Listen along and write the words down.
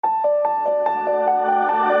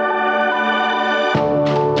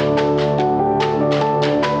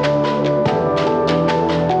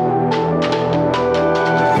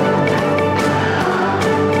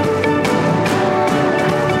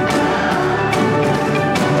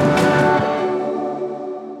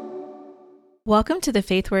Welcome to the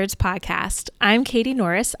Faith Words podcast. I'm Katie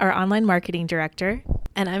Norris, our online marketing director.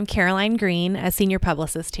 And I'm Caroline Green, a senior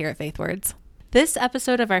publicist here at Faith Words. This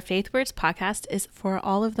episode of our Faith Words podcast is for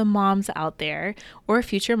all of the moms out there or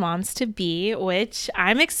future moms to be, which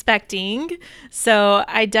I'm expecting. So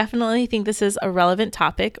I definitely think this is a relevant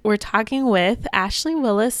topic. We're talking with Ashley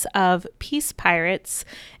Willis of Peace Pirates.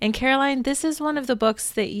 And Caroline, this is one of the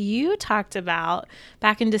books that you talked about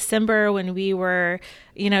back in December when we were,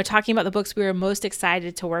 talking about the books we were most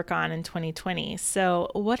excited to work on in 2020.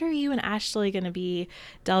 So what are you and Ashley going to be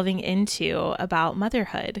delving into about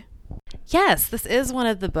motherhood? Yes, this is one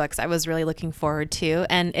of the books I was really looking forward to,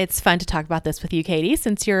 and it's fun to talk about this with you, Katie,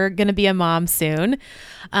 since you're going to be a mom soon.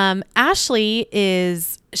 Ashley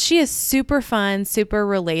is super fun, super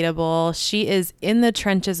relatable. She is in the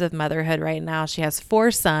trenches of motherhood right now. She has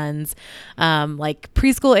 4 sons, like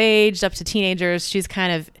preschool aged up to teenagers. She's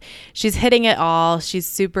hitting it all. She's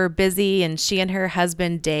super busy, and she and her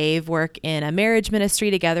husband, Dave, work in a marriage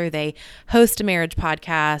ministry together. They host a marriage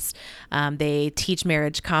podcast. They teach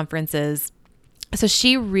marriage conferences. So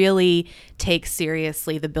she really takes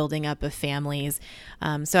seriously the building up of families.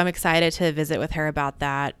 So I'm excited to visit with her about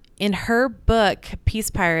that. In her book,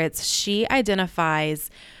 Peace Pirates, she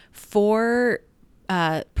identifies 4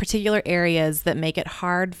 particular areas that make it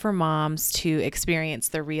hard for moms to experience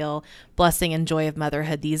the real blessing and joy of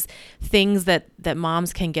motherhood. These things that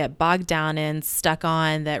moms can get bogged down in, stuck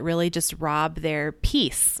on, that really just rob their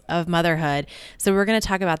peace of motherhood. So we're going to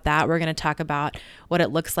talk about that. We're going to talk about what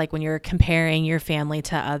it looks like when you're comparing your family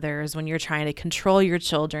to others, when you're trying to control your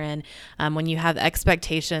children, when you have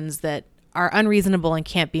expectations that are unreasonable and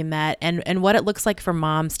can't be met, and what it looks like for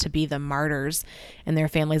moms to be the martyrs in their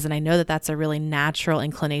families. And I know that that's a really natural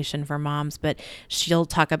inclination for moms, but she'll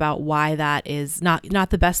talk about why that is not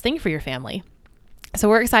the best thing for your family. So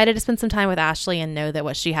we're excited to spend some time with Ashley and know that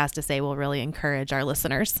what she has to say will really encourage our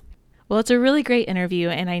listeners. Well, it's a really great interview,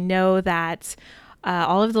 and I know that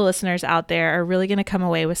all of the listeners out there are really going to come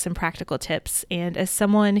away with some practical tips. And as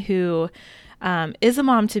someone who is a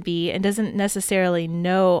mom to be and doesn't necessarily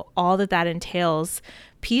know all that entails,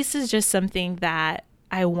 peace is just something that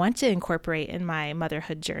I want to incorporate in my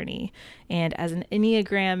motherhood journey. And as an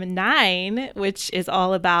Enneagram 9, which is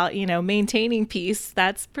all about, maintaining peace,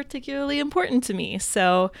 that's particularly important to me.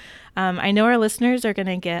 So I know our listeners are going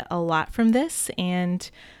to get a lot from this, and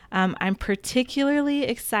I'm particularly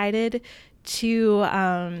excited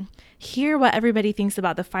to hear what everybody thinks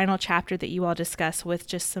about the final chapter that you all discuss, with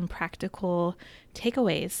just some practical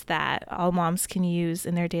takeaways that all moms can use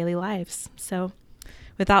in their daily lives. So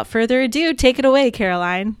without further ado, take it away,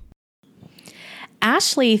 Caroline.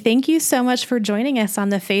 Ashley, thank you so much for joining us on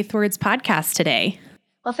the Faith Words podcast today.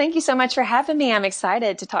 Well, thank you so much for having me. I'm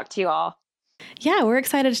excited to talk to you all. Yeah, we're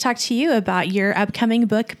excited to talk to you about your upcoming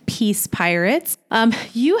book, Peace Pirates.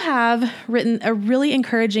 You have written a really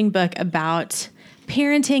encouraging book about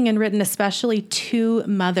parenting, and written especially to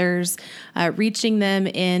mothers, reaching them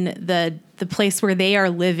in the place where they are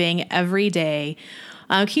living every day.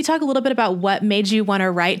 Can you talk a little bit about what made you want to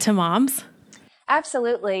write to moms?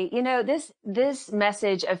 Absolutely. This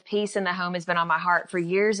message of peace in the home has been on my heart for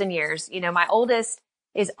years and years. My oldest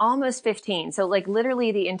is almost 15. So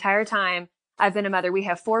literally the entire time I've been a mother, we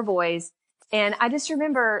have 4 boys. And I just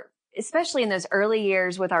remember, especially in those early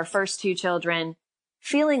years with our first 2 children,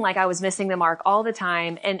 feeling like I was missing the mark all the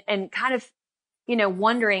time, and kind of,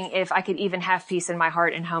 wondering if I could even have peace in my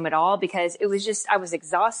heart and home at all, because it was just, I was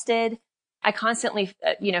exhausted. I constantly,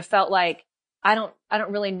 felt like I don't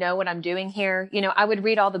really know what I'm doing here. I would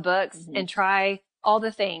read all the books and try all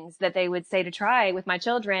the things that they would say to try with my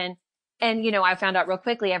children. And, I found out real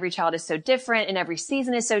quickly, every child is so different and every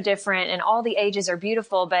season is so different, and all the ages are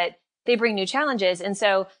beautiful, but they bring new challenges. And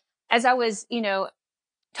so as I was,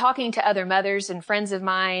 talking to other mothers and friends of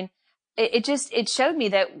mine, it showed me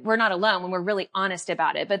that we're not alone when we're really honest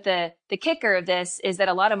about it. But the kicker of this is that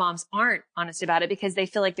a lot of moms aren't honest about it because they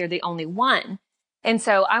feel like they're the only one. And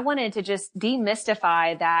so I wanted to just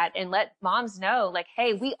demystify that and let moms know, like,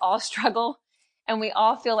 hey, we all struggle and we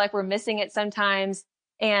all feel like we're missing it sometimes.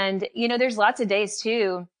 And, there's lots of days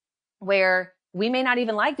too where we may not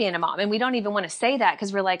even like being a mom, and we don't even want to say that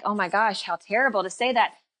because we're like, oh my gosh, how terrible to say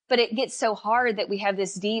that. But it gets so hard that we have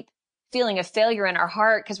this deep feeling of failure in our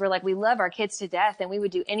heart because we're like, we love our kids to death and we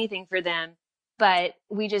would do anything for them. But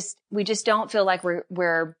we just don't feel like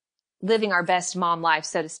we're living our best mom life,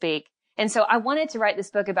 so to speak. And so I wanted to write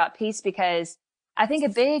this book about peace because I think a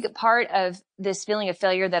big part of this feeling of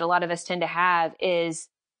failure that a lot of us tend to have is,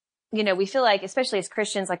 we feel like, especially as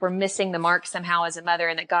Christians, like we're missing the mark somehow as a mother,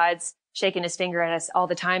 and that God's shaking his finger at us all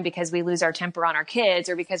the time because we lose our temper on our kids,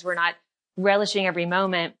 or because we're not relishing every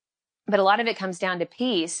moment. but a lot of it comes down to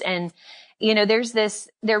peace. And,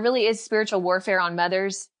 there really is spiritual warfare on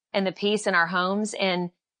mothers and the peace in our homes. And,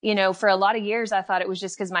 for a lot of years, I thought it was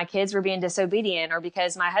just because my kids were being disobedient, or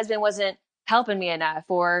because my husband wasn't helping me enough,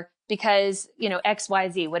 or because, X, Y,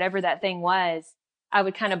 Z, whatever that thing was. I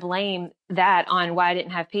would kind of blame that on why I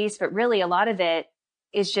didn't have peace. But really, a lot of it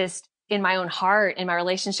is just in my own heart, in my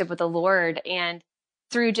relationship with the Lord, and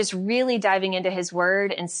through just really diving into his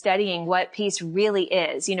word and studying what peace really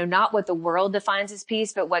is, not what the world defines as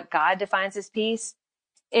peace, but what God defines as peace.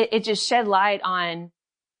 It just shed light on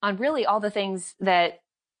really all the things that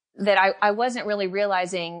I wasn't really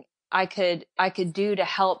realizing I could do to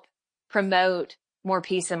help promote more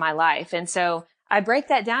peace in my life. And so I break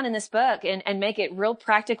that down in this book and make it real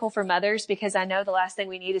practical for mothers, because I know the last thing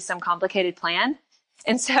we need is some complicated plan.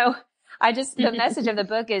 And so the message of the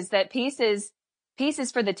book is that peace is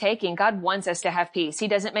for the taking. God wants us to have peace. He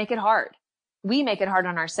doesn't make it hard. We make it hard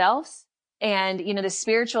on ourselves. And, the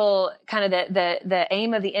spiritual kind of the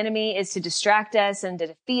aim of the enemy is to distract us and to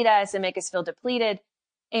defeat us and make us feel depleted.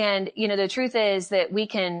 And, the truth is that we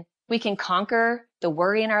can conquer the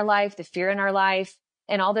worry in our life, the fear in our life,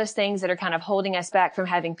 and all those things that are kind of holding us back from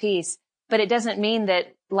having peace. But it doesn't mean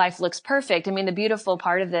that life looks perfect. I mean, the beautiful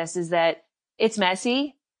part of this is that it's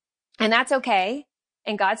messy, and that's okay.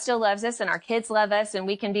 And God still loves us, and our kids love us, and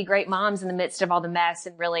we can be great moms in the midst of all the mess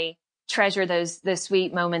and really treasure those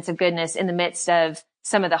sweet moments of goodness in the midst of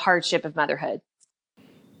some of the hardship of motherhood.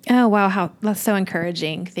 Oh, wow. That's so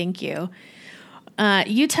encouraging. Thank you.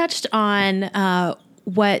 You touched on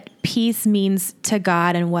what peace means to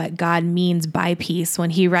God and what God means by peace when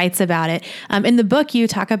he writes about it. In the book, you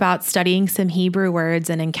talk about studying some Hebrew words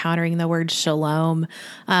and encountering the word shalom.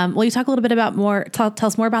 Will you talk a little bit about tell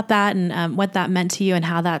us more about that and what that meant to you and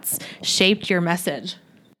how that's shaped your message?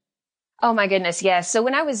 Oh my goodness. Yes. So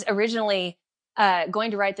when I was originally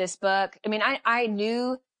going to write this book, I mean, I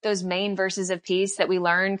knew those main verses of peace that we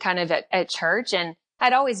learn kind of at church, and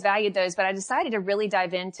I'd always valued those, but I decided to really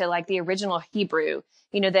dive into like the original Hebrew,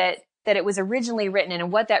 that it was originally written in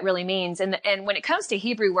and what that really means. And when it comes to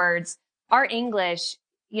Hebrew words, our English,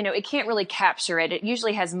 it can't really capture it. It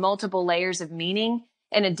usually has multiple layers of meaning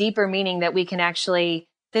and a deeper meaning that we can actually,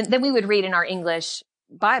 than we would read in our English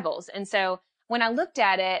Bibles. And so when I looked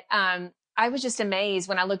at it, I was just amazed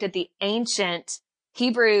when I looked at the ancient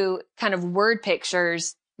Hebrew kind of word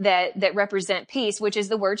pictures that represent peace, which is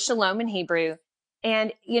the word shalom in Hebrew.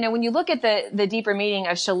 And, when you look at the deeper meaning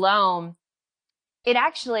of shalom, it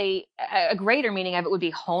actually, a greater meaning of it would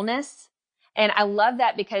be wholeness. And I love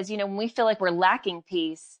that because, when we feel like we're lacking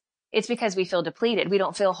peace, it's because we feel depleted. We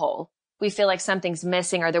don't feel whole. We feel like something's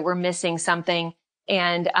missing, or that we're missing something.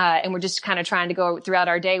 And we're just kind of trying to go throughout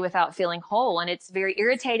our day without feeling whole. And it's very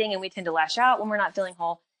irritating, and we tend to lash out when we're not feeling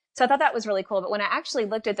whole. So I thought that was really cool. But when I actually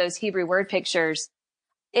looked at those Hebrew word pictures,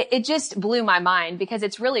 it just blew my mind, because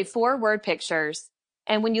it's really 4 word pictures.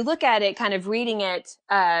 And when you look at it, kind of reading it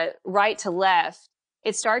right to left,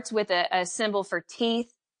 it starts with a symbol for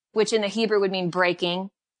teeth, which in the Hebrew would mean breaking.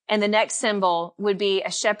 And the next symbol would be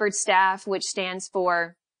a shepherd's staff, which stands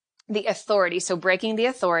for the authority. So breaking the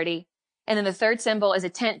authority. And then the third symbol is a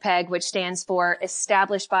tent peg, which stands for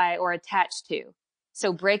established by or attached to.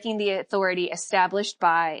 So breaking the authority established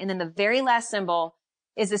by. And then the very last symbol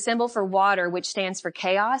is the symbol for water, which stands for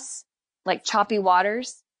chaos, like choppy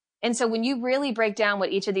waters. And so when you really break down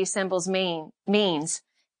what each of these symbols means,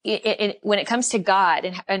 when it comes to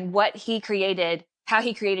God and what he created, how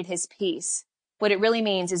he created his peace, what it really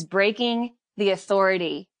means is breaking the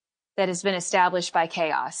authority that has been established by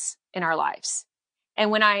chaos in our lives.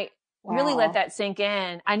 And when I really let that sink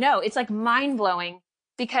in, I know it's like mind blowing,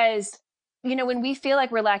 because, when we feel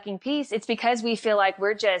like we're lacking peace, it's because we feel like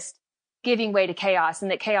we're just giving way to chaos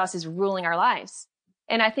and that chaos is ruling our lives.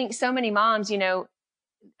 And I think so many moms,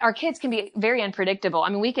 our kids can be very unpredictable. I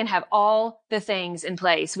mean, we can have all the things in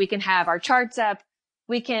place. We can have our charts up.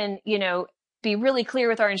 We can, be really clear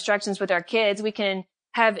with our instructions with our kids. We can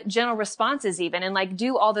have gentle responses even, and like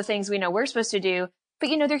do all the things we know we're supposed to do. But,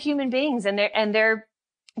 they're human beings, and they're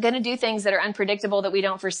going to do things that are unpredictable that we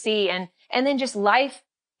don't foresee. And then just life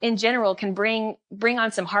in general can bring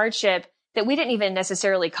on some hardship that we didn't even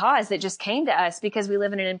necessarily cause, that just came to us because we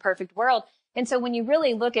live in an imperfect world. And so when you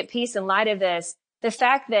really look at peace in light of this, the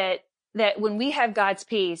fact that when we have God's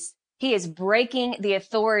peace, he is breaking the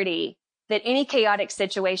authority that any chaotic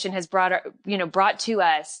situation has brought to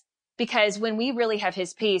us. Because when we really have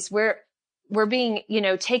his peace, we're being,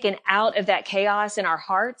 taken out of that chaos in our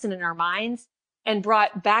hearts and in our minds and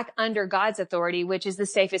brought back under God's authority, which is the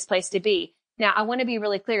safest place to be. Now, I want to be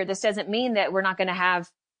really clear. This doesn't mean that we're not going to have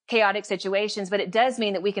chaotic situations, but it does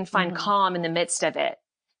mean that we can find calm in the midst of it.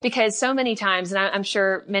 Because so many times, and I'm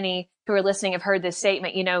sure many who are listening have heard this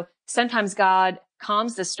statement, sometimes God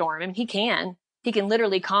calms the storm, and he can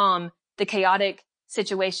literally calm the chaotic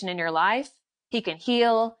situation in your life. He can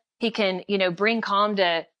heal. He can, bring calm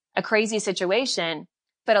to a crazy situation.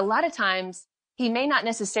 But a lot of times he may not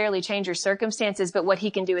necessarily change your circumstances, but what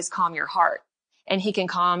he can do is calm your heart, and he can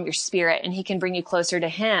calm your spirit, and he can bring you closer to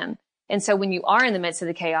him. And so when you are in the midst of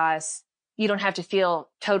the chaos, you don't have to feel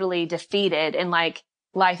totally defeated and like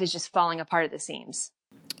life is just falling apart at the seams.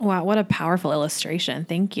 Wow, what a powerful illustration.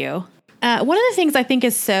 Thank you. One of the things I think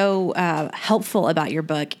is so helpful about your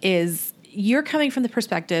book is you're coming from the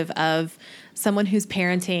perspective of someone who's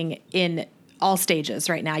parenting in all stages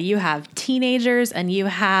right now. You have teenagers and you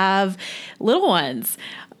have little ones.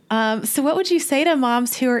 So what would you say to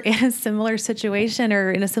moms who are in a similar situation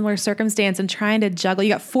or in a similar circumstance and trying to juggle? You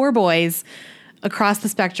got 4 boys across the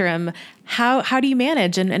spectrum. How do you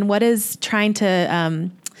manage? And what is trying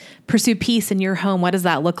to pursue peace in your home? What does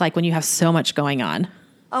that look like when you have so much going on?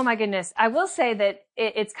 Oh my goodness. I will say that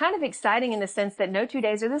it's kind of exciting in the sense that no 2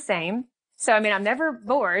 days are the same. So, I mean, I'm never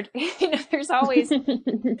bored. There's always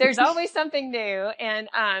something new. And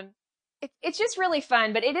it's just really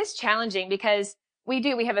fun, but it is challenging because we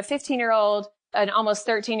have a 15-year-old, an almost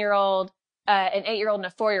 13-year-old, an 8-year-old,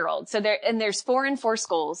 and a 4-year-old. So there's 4 in 4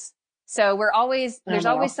 schools. So there's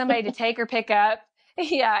always somebody to take or pick up.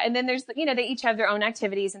 Yeah. And then there's, they each have their own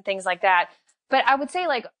activities and things like that. But I would say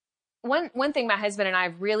like one thing my husband and I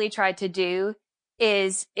have really tried to do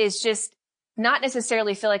is just not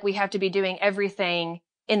necessarily feel like we have to be doing everything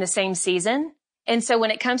in the same season. And so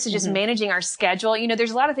when it comes to just managing our schedule,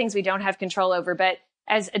 there's a lot of things we don't have control over, but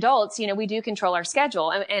as adults, we do control our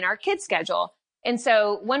schedule and our kids' schedule. And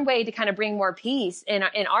so one way to kind of bring more peace in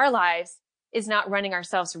our lives is not running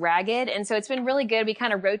ourselves ragged. And so it's been really good. We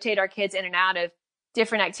kind of rotate our kids in and out of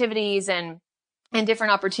different activities and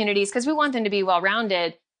different opportunities because we want them to be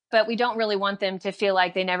well-rounded, but we don't really want them to feel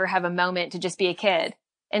like they never have a moment to just be a kid.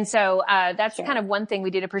 And so that's kind of one thing we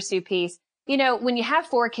do to pursue peace. When you have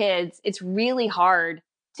 4 kids, it's really hard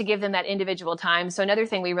to give them that individual time. So another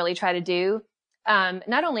thing we really try to do,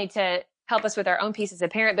 not only to help us with our own peace as a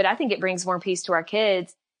parent, but I think it brings more peace to our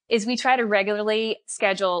kids, is we try to regularly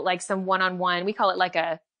schedule like some one-on-one. We call it like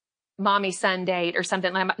a mommy son date or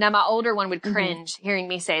something. Now my older one would cringe hearing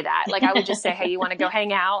me say that. Like I would just say, hey, you want to go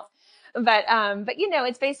hang out? But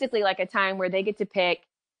it's basically like a time where they get to pick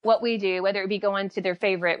what we do, whether it be going to their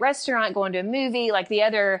favorite restaurant, going to a movie. Like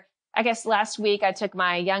I guess last week I took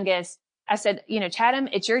my youngest, I said, Chatham,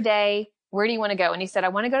 it's your day. Where do you want to go? And he said, I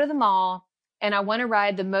want to go to the mall and I want to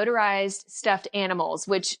ride the motorized stuffed animals,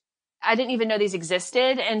 which I didn't even know these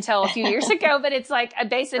existed until a few years ago, but it's like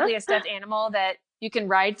basically a stuffed animal that you can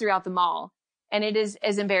ride throughout the mall. And it is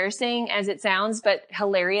as embarrassing as it sounds, but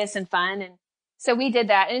hilarious and fun. And so we did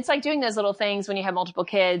that. And it's like doing those little things when you have multiple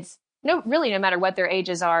kids. No matter what their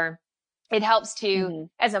ages are, it helps to,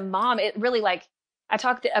 as a mom, it really I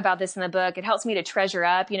talked about this in the book. It helps me to treasure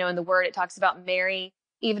up, in the word, it talks about Mary,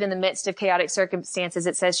 even in the midst of chaotic circumstances,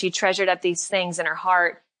 it says she treasured up these things in her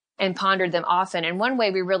heart and pondered them often. And one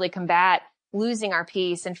way we really combat losing our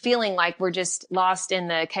peace and feeling like we're just lost in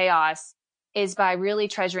the chaos is by really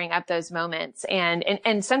treasuring up those moments. And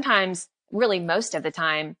sometimes, really most of the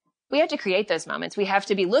time, we have to create those moments. We have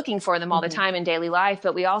to be looking for them all the time in daily life,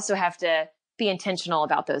 but we also have to be intentional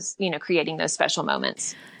about those, creating those special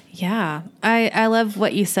moments. Yeah. I love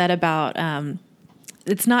what you said about,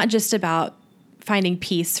 it's not just about finding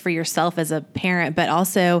peace for yourself as a parent, but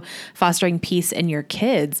also fostering peace in your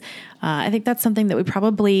kids. I think that's something that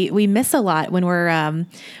we miss a lot when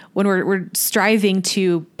we're striving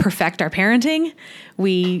to perfect our parenting.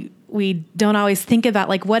 We don't always think about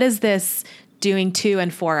like, what is this doing to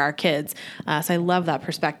and for our kids? So I love that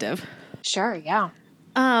perspective. Sure. Yeah.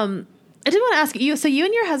 I did want to ask you, so you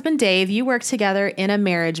and your husband, Dave, you work together in a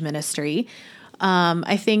marriage ministry.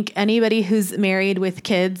 I think anybody who's married with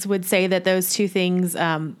kids would say that those two things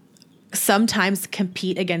sometimes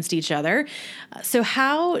compete against each other. So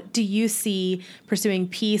how do you see pursuing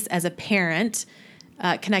peace as a parent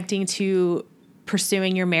connecting to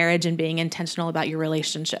pursuing your marriage and being intentional about your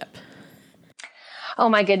relationship? Oh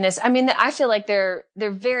my goodness. I mean, I feel like they're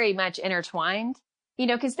very much intertwined,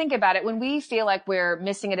 because think about it. When we feel like we're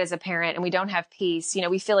missing it as a parent and we don't have peace,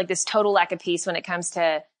 we feel like this total lack of peace when it comes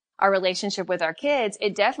to our relationship with our kids,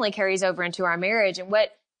 it definitely carries over into our marriage. And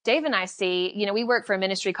what Dave and I see, we work for a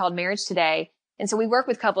ministry called Marriage Today. And so we work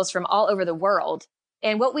with couples from all over the world.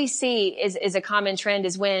 And what we see is a common trend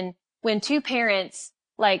is when two parents,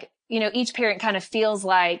 each parent kind of feels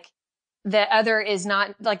like the other is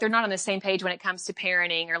not, like they're not on the same page when it comes to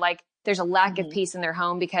parenting, or like there's a lack of peace in their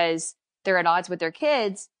home because they're at odds with their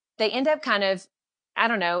kids, they end up kind of, I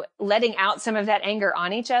don't know, letting out some of that anger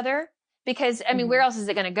on each other. Because, I mean, where else is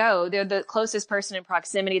it going to go? They're the closest person in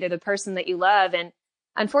proximity. They're the person that you love. And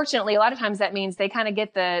unfortunately, a lot of times that means they kind of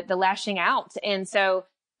get the lashing out. And so,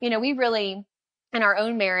 we really, in our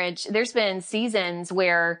own marriage, there's been seasons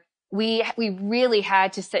where we really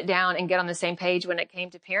had to sit down and get on the same page when it came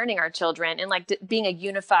to parenting our children and like being a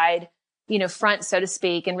unified, front, so to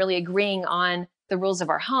speak, and really agreeing on the rules of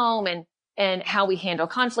our home and how we handle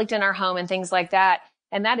conflict in our home and things like that.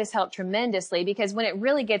 And that has helped tremendously, because when it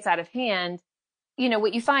really gets out of hand,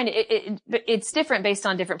 what you find, it's different based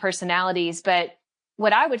on different personalities. But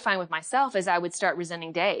what I would find with myself is I would start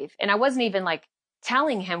resenting Dave, and I wasn't even like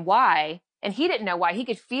telling him why. And he didn't know why. He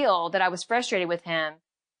could feel that I was frustrated with him.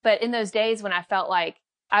 But in those days when I felt like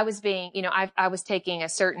I was being, I was taking a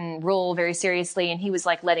certain rule very seriously and he was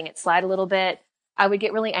like letting it slide a little bit, I would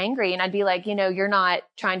get really angry and I'd be like, you're not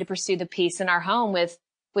trying to pursue the peace in our home with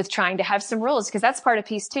trying to have some rules, because that's part of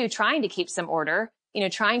peace too, trying to keep some order,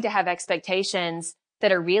 trying to have expectations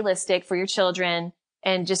that are realistic for your children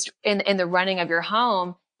and just in the running of your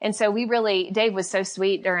home. And so Dave was so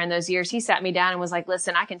sweet during those years. He sat me down and was like,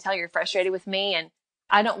 listen, I can tell you're frustrated with me and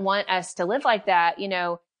I don't want us to live like that,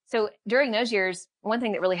 So during those years, one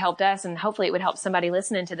thing that really helped us, and hopefully it would help somebody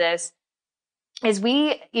listening to this, is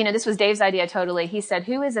this was Dave's idea totally. He said,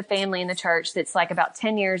 who is a family in the church that's like about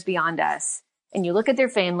 10 years beyond us? And you look at their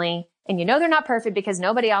family and they're not perfect, because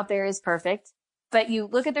nobody out there is perfect, but you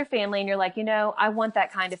look at their family and you're like, I want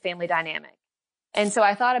that kind of family dynamic. And so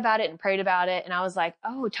I thought about it and prayed about it. And I was like,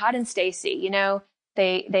 oh, Todd and Stacy,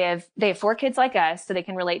 they have 4 kids like us, so they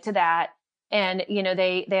can relate to that. And,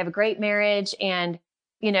 they have a great marriage and,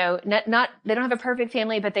 they don't have a perfect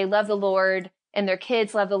family, but they love the Lord and their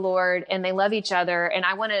kids love the Lord and they love each other. And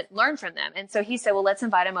I want to learn from them. And so he said, well, let's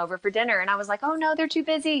invite them over for dinner. And I was like, oh no, they're too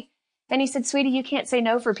busy. And he said, sweetie, you can't say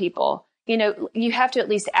no for people. You have to at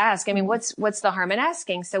least ask. I mean, what's the harm in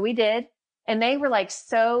asking? So we did. And they were like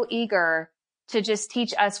so eager to just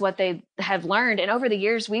teach us what they have learned. And over the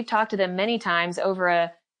years, we've talked to them many times over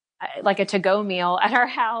a to-go meal at our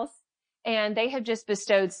house. And they have just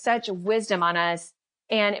bestowed such wisdom on us.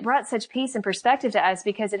 And it brought such peace and perspective to us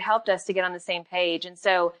because it helped us to get on the same page. And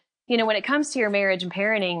so, when it comes to your marriage and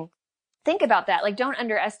parenting, think about that. Like, don't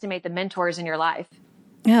underestimate the mentors in your life.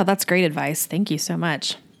 Yeah, that's great advice. Thank you so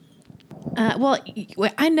much. Well,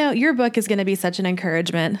 I know your book is going to be such an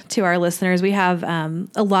encouragement to our listeners. We have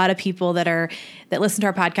a lot of people that listen to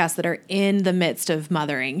our podcast that are in the midst of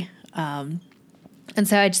mothering. And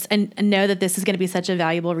so I know that this is going to be such a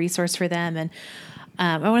valuable resource for them. And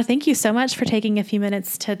I want to thank you so much for taking a few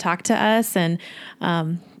minutes to talk to us. And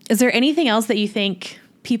is there anything else that you think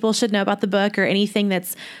people should know about the book, or anything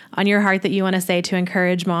that's on your heart that you want to say to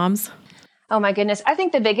encourage moms? Oh my goodness. I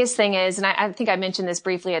think the biggest thing is, and I think I mentioned this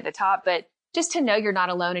briefly at the top, but just to know you're not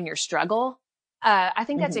alone in your struggle. I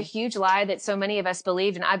think that's a huge lie that so many of us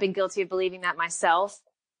believe. And I've been guilty of believing that myself.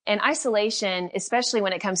 And isolation, especially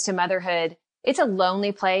when it comes to motherhood, it's a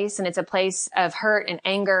lonely place and it's a place of hurt and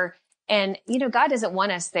anger. And, God doesn't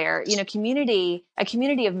want us there. A community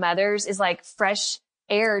of mothers is like fresh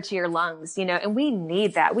air to your lungs, and we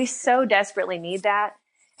need that. We so desperately need that.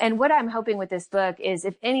 And what I'm hoping with this book is,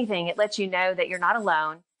 if anything, it lets you know that you're not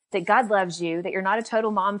alone, that God loves you, that you're not a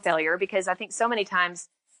total mom failure, because I think so many times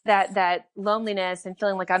that loneliness and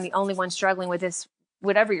feeling like I'm the only one struggling with this,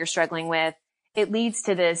 whatever you're struggling with, it leads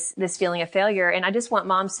to this feeling of failure. And I just want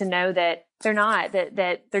moms to know that they're not, that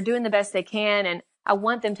they're doing the best they can. And I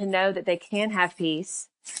want them to know that they can have peace.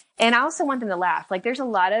 And I also want them to laugh. Like, there's a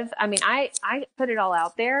lot of, I put it all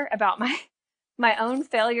out there about my own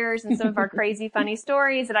failures and some of our crazy, funny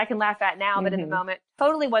stories that I can laugh at now, but in the moment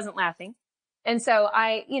totally wasn't laughing. And so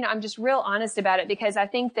I'm just real honest about it, because I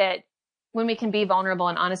think that when we can be vulnerable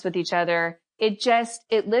and honest with each other, it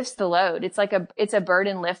lifts the load. It's a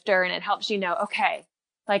burden lifter, and it helps okay,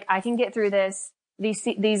 like I can get through this.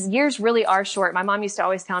 These years really are short. My mom used to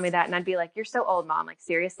always tell me that, and I'd be like, you're so old, Mom, like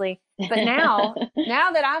seriously. But now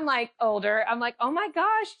that I'm like older, I'm like, oh my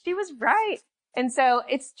gosh, she was right. And so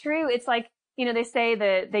it's true. It's like, they say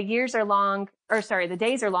the years are long, the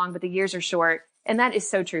days are long, but the years are short. And that is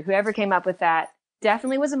so true. Whoever came up with that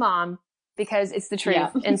definitely was a mom, because it's the truth.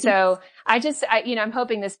 Yeah. And so I'm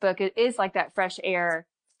hoping this book is like that fresh air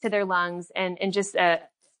to their lungs, and just a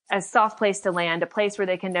soft place to land, a place where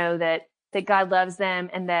they can know that God loves them,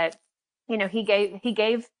 and that, he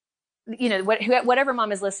gave, whatever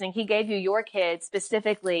mom is listening, he gave you your kids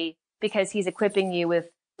specifically because he's equipping you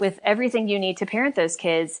with everything you need to parent those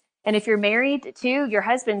kids. And if you're married to your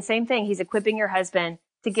husband, same thing. He's equipping your husband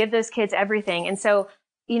to give those kids everything. And so,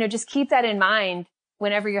 just keep that in mind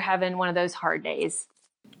whenever you're having one of those hard days.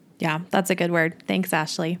 Yeah, that's a good word. Thanks,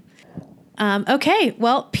 Ashley. Okay,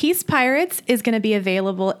 well, Peace Pirates is going to be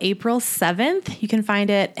available April 7th. You can find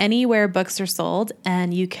it anywhere books are sold,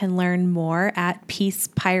 and you can learn more at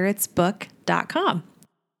peacepiratesbook.com.